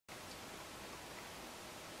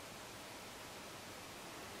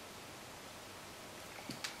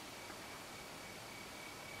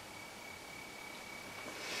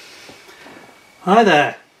Hi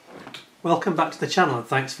there, welcome back to the channel and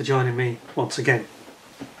thanks for joining me once again.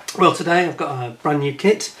 Well, today I've got a brand new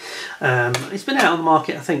kit. It's been out on the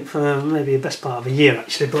market I think for maybe the best part of a year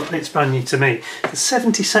actually, but it's brand new to me. The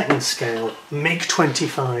 72nd scale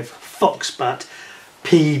Mig-25 Foxbat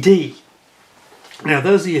PD. Now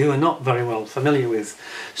those of you who are not very well familiar with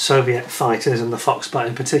Soviet fighters and the Foxbat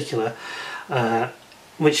in particular,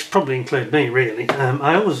 which probably include me really,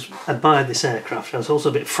 I always admired this aircraft. I was also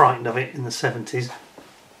a bit frightened of it in the 70s.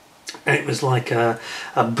 It was like a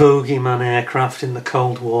bogeyman aircraft in the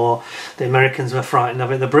Cold War. The Americans were frightened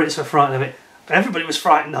of it, the Brits were frightened of it, everybody was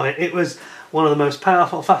frightened of it. It was one of the most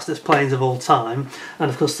powerful, fastest planes of all time,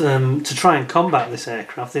 and of course to try and combat this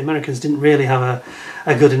aircraft, the Americans didn't really have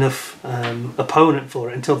a good enough opponent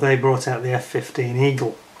for it until they brought out the F-15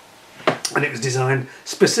 Eagle. And it was designed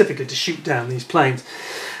specifically to shoot down these planes.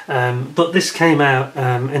 But this came out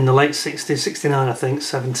in the late 60s, 69 I think,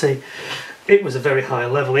 70. It was a very high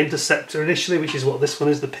level Interceptor initially, which is what this one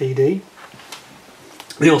is, the PD.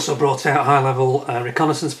 They also brought out a high level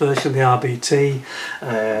reconnaissance version, the RBT.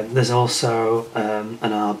 There's also an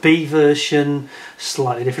RB version,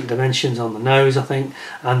 slightly different dimensions on the nose I think,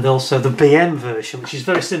 and also the BM version, which is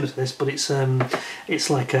very similar to this, but it's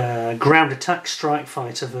like a ground attack strike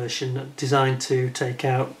fighter version designed to take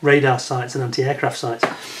out radar sites and anti-aircraft sites.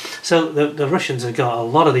 So the Russians have got a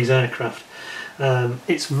lot of these aircraft.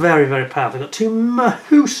 It's very, very powerful. They've got two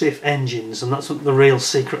massive engines, and that's the real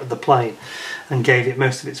secret of the plane and gave it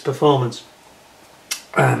most of its performance.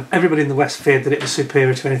 Everybody in the West feared that it was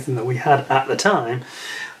superior to anything that we had at the time,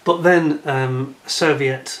 but then a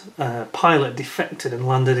Soviet pilot defected and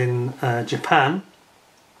landed in Japan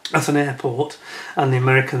at an airport, and the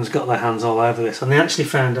Americans got their hands all over this, and they actually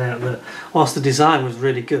found out that whilst the design was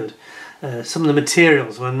really good, some of the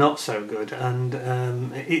materials were not so good, and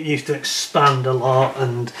it used to expand a lot,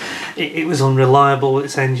 and it was unreliable with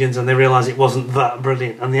its engines, and they realised it wasn't that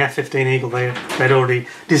brilliant. And the F-15 Eagle they'd already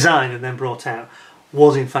designed and then brought out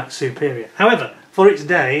was in fact superior. However, for its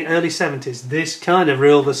day, early 70s, this kind of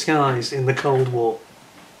ruled the skies in the Cold War.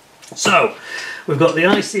 So we've got the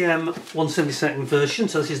ICM 172nd version,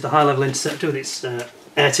 so this is the high-level Interceptor with its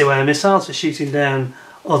air-to-air missiles for shooting down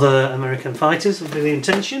other American fighters, would be the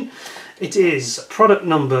intention. It is product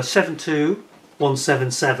number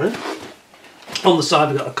 72177. On the side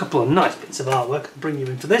we've got a couple of nice bits of artwork. I'll bring you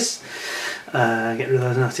into this. Get rid of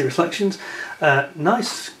those nasty reflections.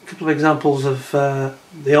 Nice couple of examples of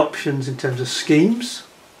the options in terms of schemes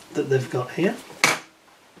that they've got here.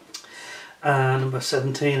 Number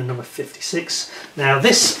 17 and number 56. Now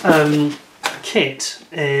this kit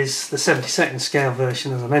is the 72nd scale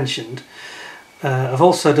version, as I mentioned. I've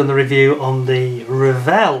also done the review on the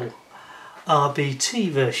Revell RBT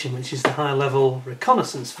version, which is the high level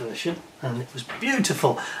reconnaissance version, and it was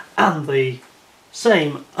beautiful, and the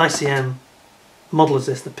same ICM model as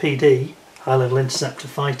this, the PD, high level interceptor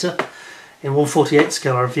fighter, in 1/48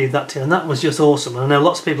 scale. I reviewed that too, and that was just awesome, and I know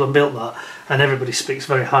lots of people have built that and everybody speaks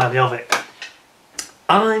very highly of it.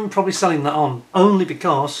 I'm probably selling that on only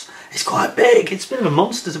because it's quite big. It's a bit of a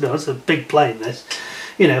monster, to be honest. It's a big plane, this.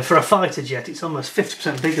 You know, for a fighter jet, it's almost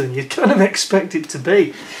 50% bigger than you'd kind of expect it to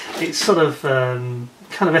be. It's sort of kind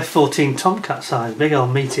of F-14 Tomcat size, big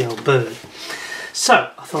old meaty old bird.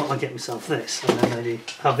 So I thought I'd get myself this, and then maybe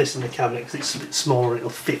have this in the cabinet because it's a bit smaller and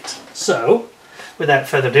it'll fit. So, without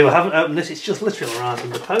further ado, I haven't opened this. It's just literally arrived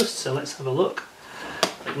in the post. So let's have a look.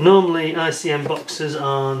 Normally, ICM boxes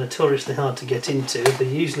are notoriously hard to get into. They're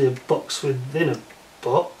usually a box within a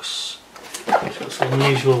box. It's got some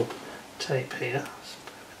unusual tape here.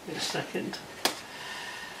 In a second.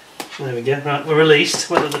 There we go. Right, we're released.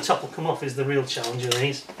 Whether the top will come off is the real challenge of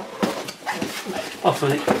these.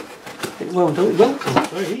 Often it won't. It will come off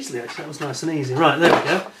very easily actually. That was nice and easy. Right, there we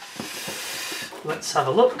go. Let's have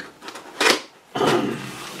a look.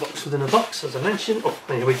 Box within a box, as I mentioned. Oh,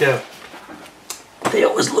 here we go. They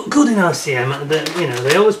always look good in ICM. You know,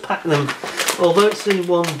 they always pack them. Although it's in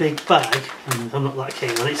one big bag, and I'm not that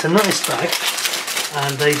keen on it. It's a nice bag.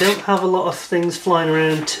 And they don't have a lot of things flying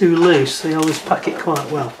around too loose. They always pack it quite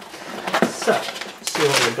well. So, let's see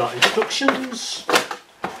what we've got. Instructions.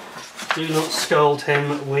 Do not scold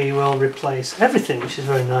him. We will replace everything, which is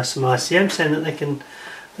very nice from ICM, saying that they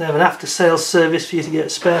have an after-sales service for you to get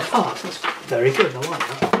spare parts. That's very good. I like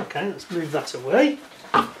that. Okay, let's move that away.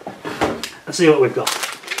 Let's see what we've got.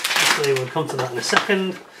 Actually, we'll come to that in a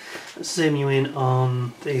second. Let's zoom you in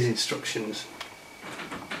on these instructions.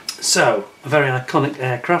 So, a very iconic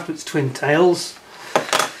aircraft with its twin tails,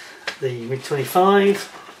 the Mig-25.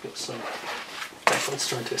 Got some deckles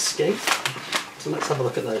trying to escape. So let's have a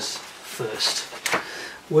look at those first.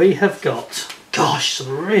 We have got, gosh,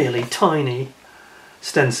 some really tiny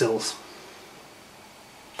stencils.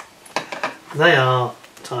 They are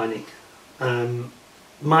tiny.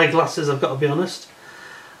 My glasses, I've got to be honest,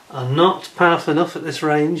 are not powerful enough at this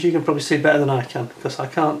range. You can probably see better than I can, because I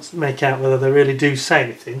can't make out whether they really do say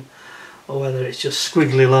anything or whether it's just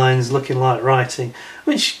squiggly lines looking like writing,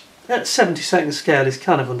 which at 70-second scale is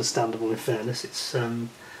kind of understandable in fairness. It's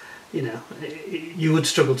you know, you would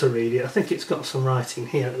struggle to read it. I think it's got some writing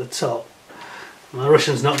here at the top. My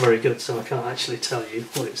Russian's not very good, so I can't actually tell you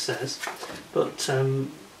what it says, but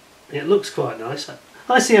it looks quite nice.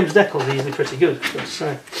 ICM's decals are usually pretty good, I've got to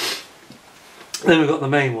say. Then we've got the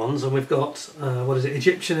main ones, and we've got, what is it,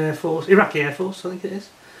 Egyptian Air Force, Iraqi Air Force, I think it is.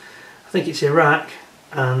 I think it's Iraq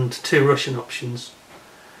and 2 Russian options.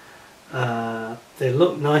 They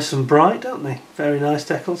look nice and bright, don't they? Very nice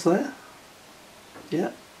decals there.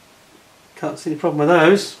 Yeah, can't see any problem with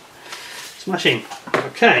those. Smashing.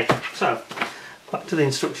 Okay, so back to the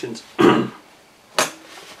instructions.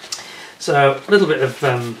 So a little bit of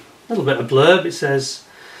blurb. It says,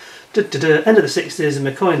 end of the 60s,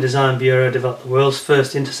 the McCoy Design Bureau developed the world's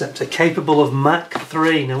first interceptor capable of Mach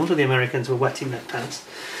 3. No wonder the Americans were wetting their pants.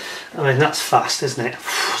 I mean, that's fast, isn't it?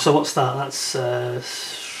 So what's that? That's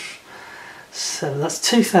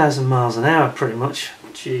 2,000 miles an hour, pretty much.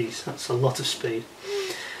 Jeez, that's a lot of speed.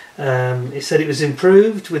 It said it was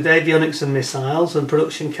improved with avionics and missiles, and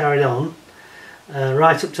production carried on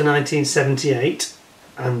right up to 1978,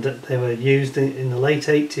 and they were used in the late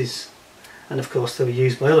 80s, and of course they were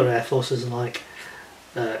used by other air forces like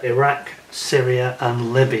Iraq, Syria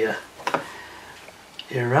and Libya.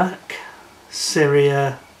 Iraq,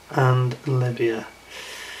 Syria and Libya.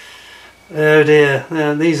 Oh dear.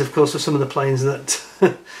 Now, these of course are some of the planes that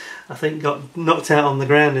I think got knocked out on the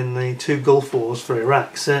ground in the 2 Gulf Wars for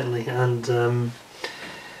Iraq, certainly, and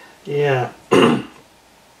yeah.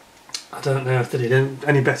 I don't know if they did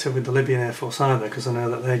any better with the Libyan Air Force either, because I know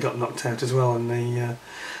that they got knocked out as well in the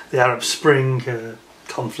Arab Spring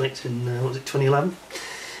conflict in, what was it, 2011?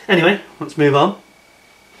 Anyway, let's move on.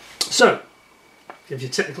 So, gives you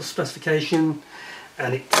technical specification,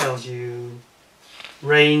 and it tells you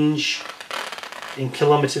range in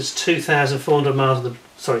kilometres, 2,400 miles with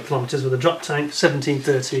kilometres with a drop tank,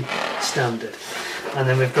 1730 standard. And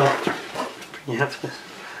then we've got, the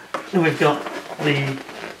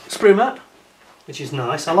sprue map, which is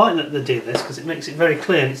nice. I like that they do this because it makes it very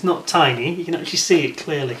clear, and it's not tiny, you can actually see it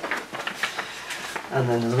clearly. And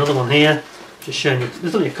then there's another one here, just showing you,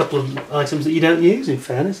 there's only a couple of items that you don't use, in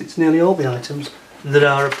fairness. It's nearly all the items that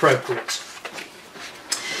are appropriate.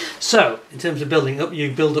 So, in terms of building up,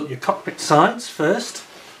 you build up your cockpit sides first.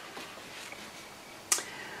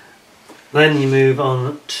 Then you move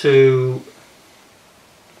on to,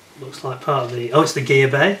 looks like part of the, it's the gear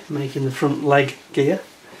bay, making the front leg gear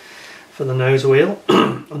for the nose wheel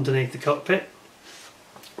underneath the cockpit.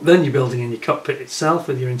 Then you're building in your cockpit itself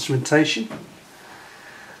with your instrumentation,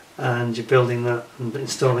 and you're building that and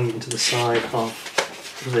installing it into the side of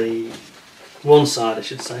the, one side I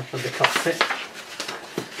should say, of the cockpit.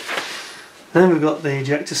 Then we've got the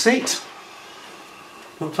ejector seat.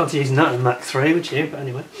 Not fancy using that in Mach 3, would you? But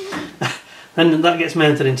anyway. And that gets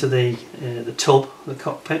mounted into the tub, the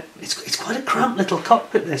cockpit. It's quite a cramped little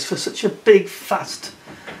cockpit, this, for such a big, fast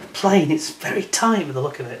plane. It's very tight with the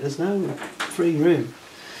look of it. There's no free room.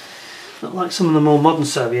 Not like some of the more modern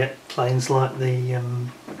Soviet planes, like the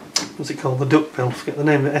what's it called, the duckbill. I forget the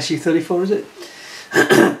name of it. Su-34, is it?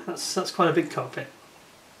 that's quite a big cockpit.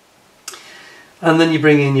 And then you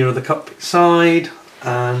bring in your other cockpit side,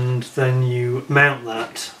 and then you mount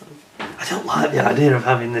that. I don't like the idea of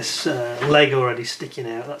having this leg already sticking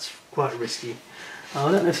out. That's quite risky.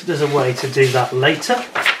 I don't know if there's a way to do that later.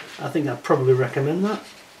 I think I'd probably recommend that.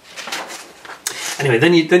 Anyway,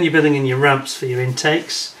 then you're building in your ramps for your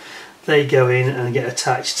intakes. They go in and get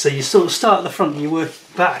attached. So you sort of start at the front and you work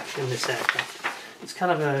back in this aircraft. It's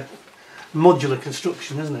kind of a modular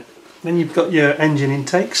construction, isn't it? Then you've got your engine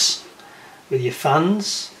intakes with your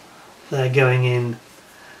fans. They're going in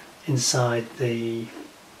inside the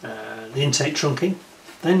intake trunking.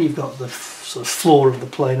 Then you've got the sort of floor of the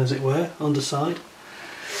plane, as it were, underside.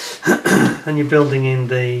 And you're building in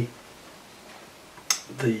the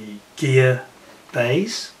gear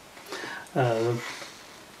bays,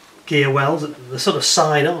 gear wells, the sort of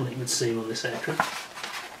side on, it would seem, on this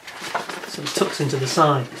aircraft. So it tucks into the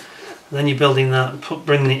side. And then you're building that and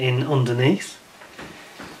bringing it in underneath.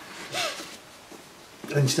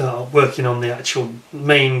 And you start working on the actual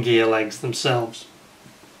main gear legs themselves.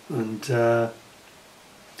 And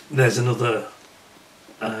there's another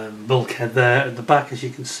bulkhead there at the back, as you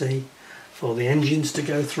can see, for the engines to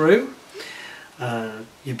go through.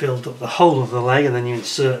 You build up the whole of the leg and then you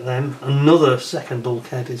insert them. Another second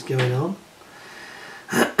bulkhead is going on.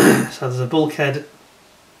 So there's a bulkhead.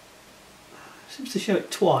 Seems to show it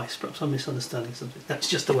twice, perhaps I'm misunderstanding something. That's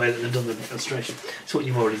just the way that they've done the demonstration. It's what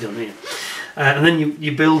you've already done here. And then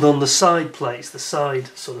you build on the side plates, the side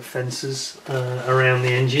sort of fences around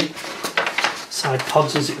the engine. Side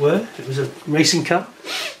pods, as it were. It was a racing car.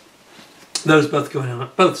 Those both going on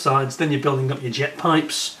at both sides. Then you're building up your jet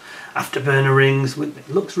pipes, afterburner rings. It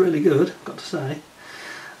looks really good, I've got to say.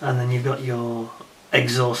 And then you've got your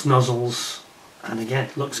exhaust nozzles. And again,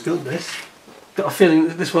 it looks good, this. Got a feeling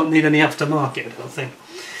that this won't need any aftermarket, I don't think.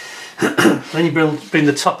 Then you bring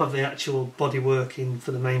the top of the actual bodywork in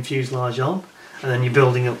for the main fuselage on, and then you're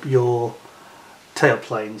building up your tail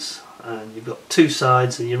planes. And you've got two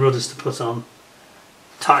sides and your rudders to put on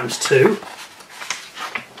 ×2.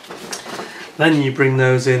 Then you bring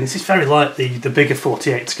those in. This is very like the bigger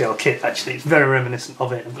 48 scale kit, actually. It's very reminiscent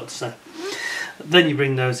of it, I've got to say. Then you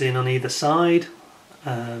bring those in on either side.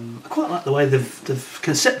 I quite like the way they've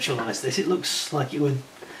conceptualised this. It looks like it would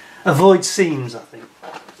avoid seams, I think.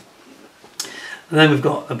 And then we've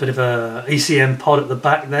got a bit of a ICM pod at the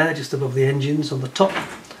back there, just above the engines on the top.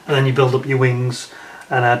 And then you build up your wings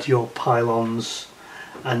and add your pylons,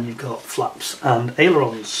 and you've got flaps and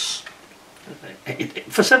ailerons.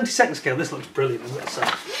 For 72nd scale, this looks brilliant, isn't it? So,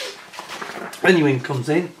 then your wing comes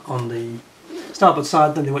in on the starboard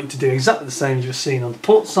side. Then they want you to do exactly the same as you've seen on the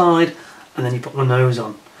port side, and then you put the nose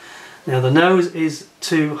on. Now the nose is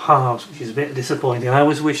 2 halves, which is a bit disappointing. I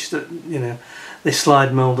always wish that, you know, they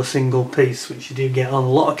slide mould a single piece, which you do get on a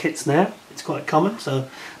lot of kits now. It's quite common, so I'm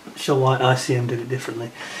not sure why ICM did it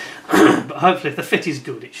differently. But hopefully if the fit is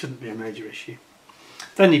good, it shouldn't be a major issue.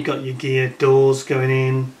 Then you've got your gear doors going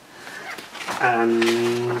in,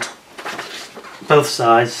 and both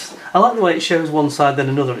sides. I like the way it shows one side then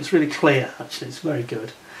another. It's really clear, actually. It's very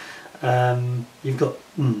good. You've got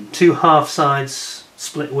 2 half sides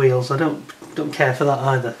split wheels. I don't care for that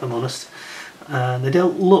either, if I'm honest. They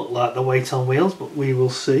don't look like the weight on wheels, but we will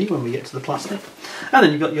see when we get to the plastic. And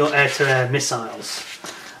then you've got your air-to-air missiles.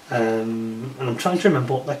 And I'm trying to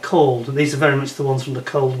remember what they're called. These are very much the ones from the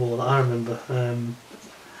Cold War that I remember.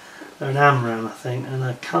 They're an AMRAAM, I think, and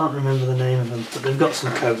I can't remember the name of them, but they've got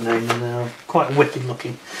some code name and they're quite wicked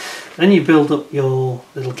looking. Then you build up your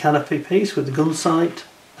little canopy piece with the gun sight,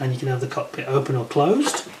 and you can have the cockpit open or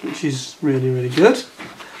closed, which is really, really good.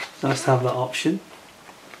 Nice to have that option.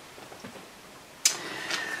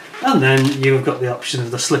 And then you've got the option of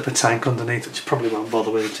the slipper tank underneath, which you probably won't bother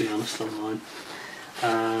with, to be honest, on mine.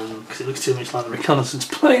 Because it looks too much like the reconnaissance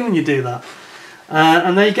plane when you do that.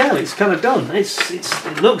 And there you go, it's kind of done.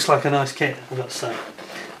 It looks like a nice kit, I've got to say.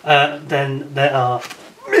 Then there are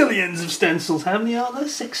millions of stencils. How many are there?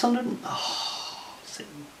 600? Oh,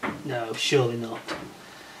 no, surely not.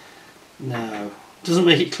 No. Doesn't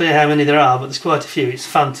make it clear how many there are, but there's quite a few. It's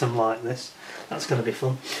phantom like this. That's going to be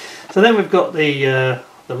fun. So then we've got the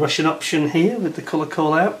Russian option here with the colour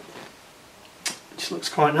call out, which looks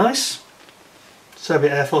quite nice.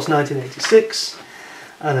 Soviet Air Force 1986.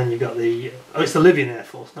 And then you've got the, oh, it's the Libyan Air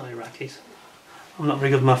Force, not Iraqis. I'm not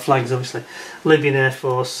very good with my flags, obviously. Libyan Air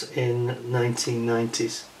Force in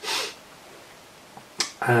 1990s.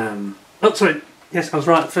 Oh, sorry, yes, I was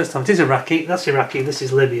right the first time. It is Iraqi, that's Iraqi, this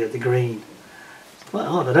is Libya, the green. It's quite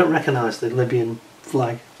odd, I don't recognise the Libyan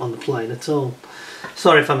flag on the plane at all.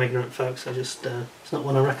 Sorry if I'm ignorant, folks, I just, it's not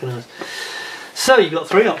one I recognise. So you've got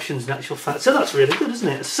 3 options in actual fact, so that's really good, isn't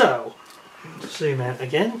it? So, zoom out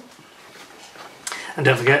again. And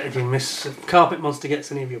don't forget, if you miss Carpet Monster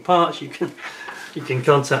gets any of your parts, you can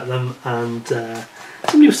contact them. And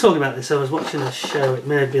somebody was talking about this. I was watching a show. It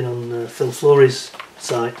may have been on Phil Flory's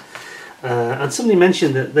site, and somebody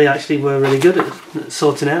mentioned that they actually were really good at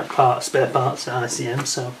sorting out spare parts at ICM.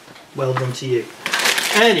 So well done to you.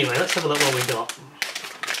 Anyway, let's have a look what we got.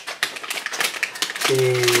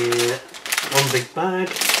 One big bag.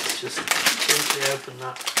 Let's just gently open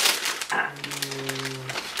that and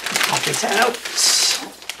pop it out.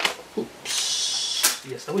 Oops.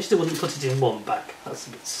 Yes, I wish they wouldn't put it in one bag. That's a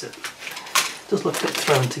bit silly. It does look a bit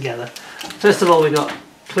thrown together. First of all, we've got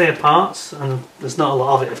clear parts, and there's not a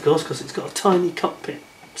lot of it, of course, because it's got a tiny cockpit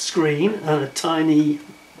screen and a tiny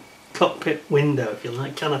cockpit window, if you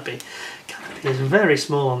like, canopy. Canopy is very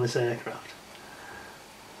small on this aircraft.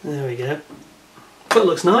 There we go. But it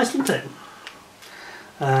looks nice, doesn't it?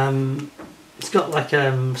 It's got like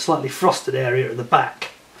a slightly frosted area at the back.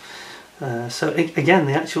 So again,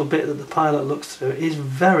 the actual bit that the pilot looks through is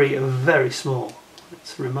very, very small.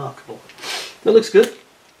 It's remarkable. It looks good.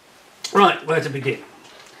 Right, where to begin?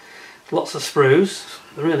 Lots of sprues.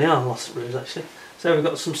 There really are lots of sprues, actually. So we've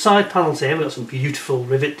got some side panels here, we've got some beautiful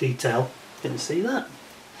rivet detail. Can you see that?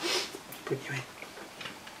 Bring you in.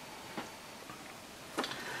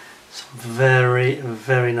 Some very,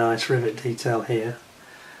 very nice rivet detail here.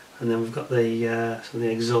 And then we've got the some of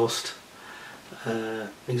the exhaust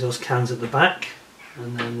cans at the back,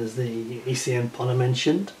 and then there's the ECM pod I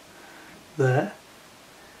mentioned there.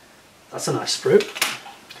 That's a nice sprue.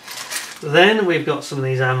 Then we've got some of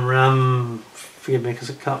these AMRAAM, forgive me because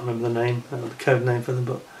I can't remember the name, the code name for them,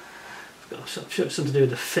 but I've got something to do with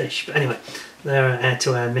the fish. But anyway, they're an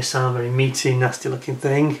air-to-air missile, very meaty, nasty looking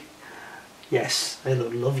thing. Yes, they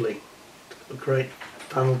look lovely. Got great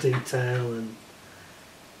panel detail, and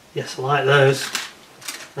yes, I like those.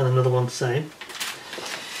 And another one the same.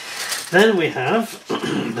 Then we have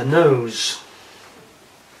the nose.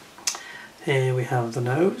 Here we have the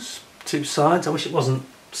nose, two sides. I wish it wasn't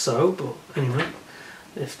so, but anyway,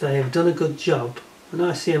 if they've done a good job, and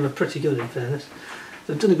ICM are pretty good in fairness, if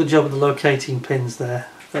they've done a good job of the locating pins there,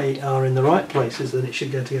 they are in the right places, then it should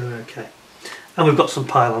go together okay. And we've got some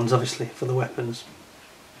pylons obviously for the weapons.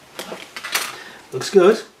 Looks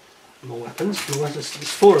good. More weapons. There's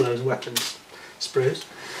 4 of those weapons sprues.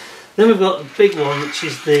 Then we've got a big one, which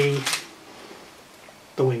is the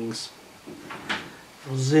wings.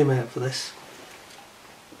 I'll zoom out for this.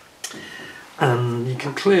 And you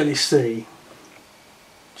can clearly see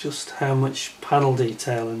just how much panel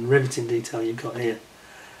detail and riveting detail you've got here.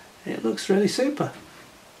 It looks really super.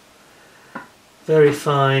 Very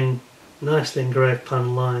fine, nicely engraved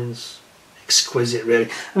panel lines. Exquisite really.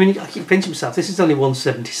 I mean, I keep pinching myself. This is only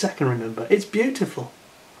 1/72, remember. It's beautiful.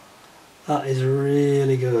 That is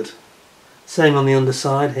really good. Same on the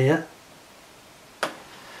underside here.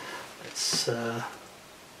 It's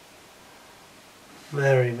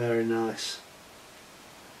very, very nice.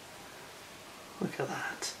 Look at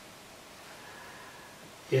that.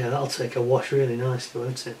 Yeah, that'll take a wash really nicely,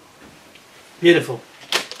 won't it? Beautiful.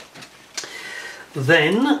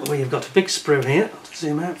 Then we've got a big sprue here. I'll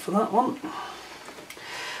zoom out for that one.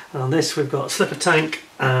 And on this we've got a slipper tank,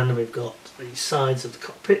 and we've got the sides of the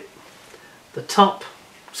cockpit. The top,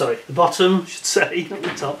 sorry, the bottom, I should say, not the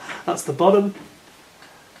top. That's the bottom.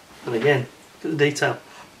 And again, look at the detail.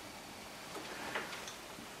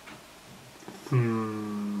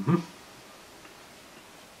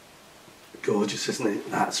 Gorgeous, isn't it?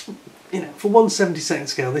 That's, you know, for 1/72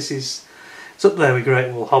 scale, this is, it's up there with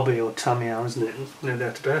Great Wall Hobby or Tamiya, isn't it? No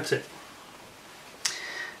doubt about it.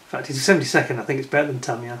 In fact, it's a 72nd. I think it's better than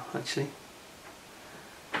Tamiya actually.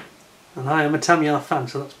 And I am a Tamiya fan,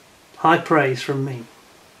 so that's high praise from me.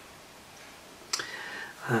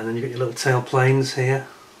 And then you've got your little tail planes here.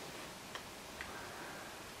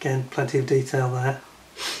 Again, plenty of detail there.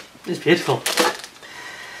 It's beautiful.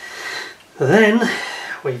 Then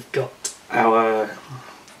we've got our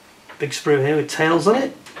big sprue here with tails on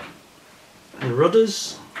it, and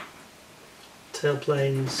rudders, tail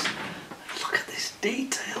planes. Look at this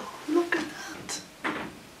detail, look at that.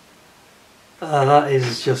 That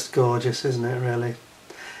is just gorgeous, isn't it, really?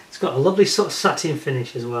 It's got a lovely sort of satin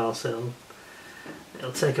finish as well, so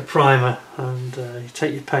it'll take a primer and you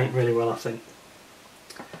take your paint really well, I think.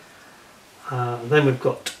 Then we've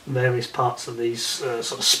got various parts of these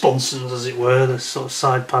sort of sponsons, as it were, the sort of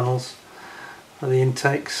side panels for the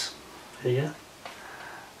intakes here.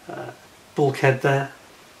 Bulkhead there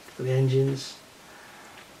for the engines,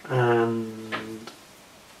 and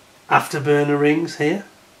afterburner rings here.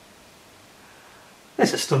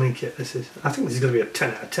 It's a stunning kit, this is. I think this is going to be a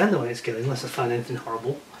 10 out of 10 the way it's going, unless I find anything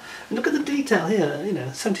horrible. And look at the detail here, you know,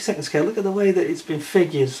 72nd scale. Look at the way that it's been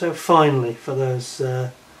figured so finely for those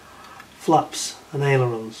flaps and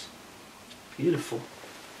ailerons. Beautiful.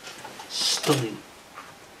 Stunning.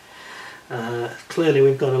 Clearly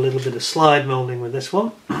we've got a little bit of slide moulding with this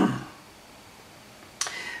one.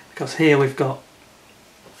 Because here we've got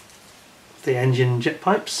the engine jet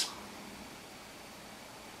pipes.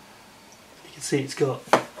 You can see it's got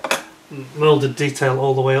moulded detail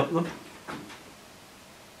all the way up them.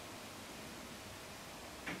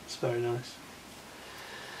 It's very nice.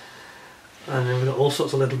 And then we've got all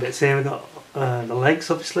sorts of little bits here. We've got the legs,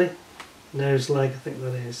 obviously, nose leg I think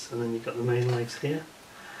that is, and then you've got the main legs here.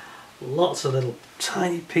 Lots of little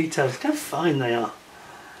tiny pitot. Look how fine they are.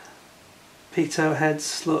 Pitot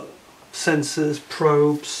heads, look, sensors,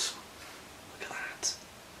 probes. Look at that.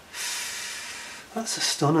 That's a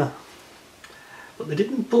stunner. But they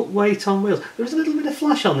didn't put weight on wheels. There was a little bit of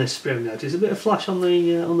flash on this sprue, notice. A bit of flash on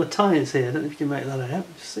the tyres here. I don't know if you can make that out.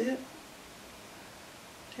 Did you see it?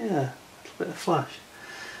 Yeah, a little bit of flash.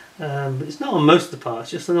 It's not on most of the parts,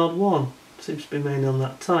 just an odd one. Seems to be mainly on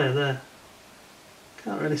that tyre there.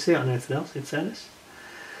 Can't really see it on anything else, in fairness.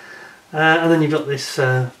 And then you've got this,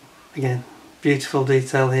 again, beautiful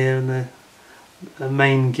detail here in the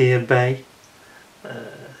main gear bay,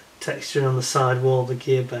 texturing on the side wall of the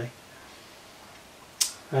gear bay.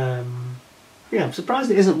 Yeah, I'm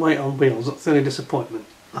surprised it isn't weight on wheels. That's the only disappointment.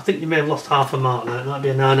 I think you may have lost half a mark now. It might be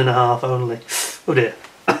a 9.5 only. Oh dear.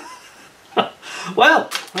 Well,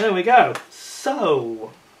 there we go.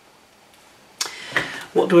 So,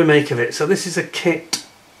 what do we make of it? So this is a kit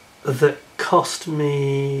that cost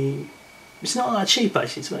me, it's not that cheap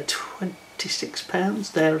actually, it's about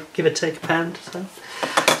 £26 there, give or take a pound or so.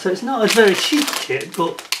 So it's not a very cheap kit,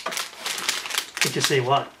 but you can see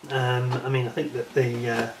why. I mean, I think that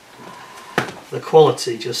the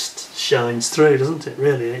quality just shines through, doesn't it?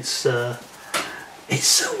 Really, it's so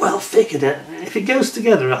well figured. If it goes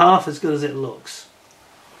together half as good as it looks,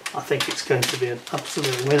 I think it's going to be an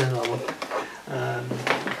absolute winner, that one.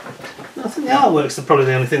 I think the artworks are probably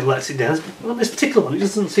the only thing that lets it down. On this particular one, it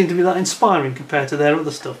doesn't seem to be that inspiring compared to their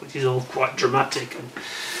other stuff, which is all quite dramatic and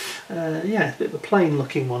yeah, a bit of a plain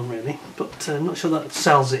looking one really, but I'm not sure that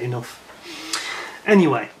sells it enough.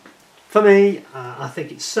 Anyway, for me, I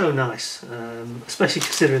think it's so nice, especially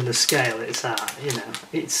considering the scale it's at. You know,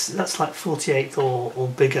 that's like 48th or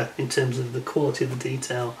bigger in terms of the quality of the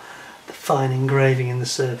detail, the fine engraving in the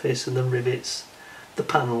surface and the rivets, the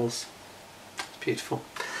panels. It's beautiful.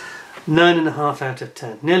 9.5 out of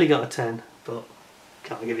 10. Nearly got a 10, but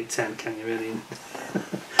can't give it 10, can you really?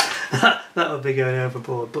 That would be going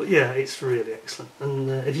overboard. But yeah, it's really excellent. And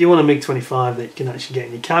if you want a Mig-25 that you can actually get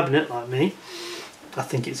in your cabinet like me, I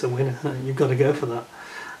think it's a winner. You've got to go for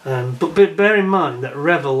that. But bear in mind that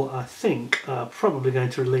Revell, I think, are probably going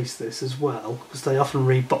to release this as well, because they often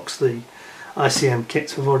rebox the ICM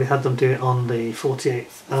kits. We've already had them do it on the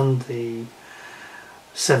 48th and the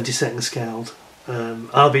 72nd scaled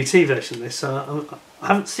RBT version of this. So I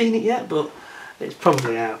haven't seen it yet, but it's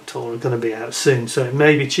probably out or going to be out soon, so it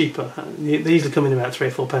may be cheaper. They usually come in about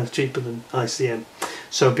 £3 or £4 cheaper than ICM,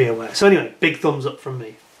 so be aware. So anyway, big thumbs up from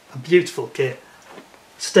me. A beautiful kit,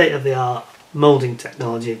 state-of-the-art moulding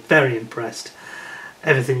technology, very impressed.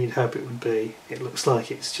 Everything you'd hope it would be. It looks like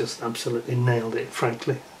it's just absolutely nailed it,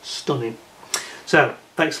 frankly. Stunning. So,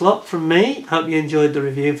 thanks a lot from me. Hope you enjoyed the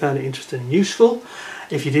review and found it interesting and useful.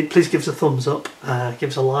 If you did, please give us a thumbs up, give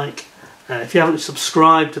us a like. If you haven't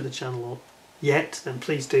subscribed to the channel yet, then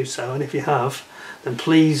please do so, and if you have, then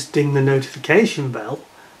please ding the notification bell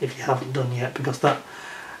if you haven't done yet, because that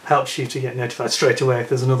helps you to get notified straight away if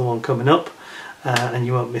there's another one coming up, and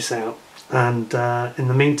you won't miss out. And in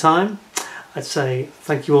the meantime, I'd say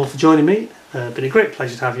thank you all for joining me. It's been a great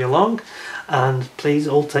pleasure to have you along, and please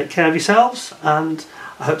all take care of yourselves, and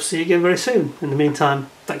I hope to see you again very soon. In the meantime,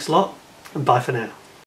 thanks a lot, and bye for now.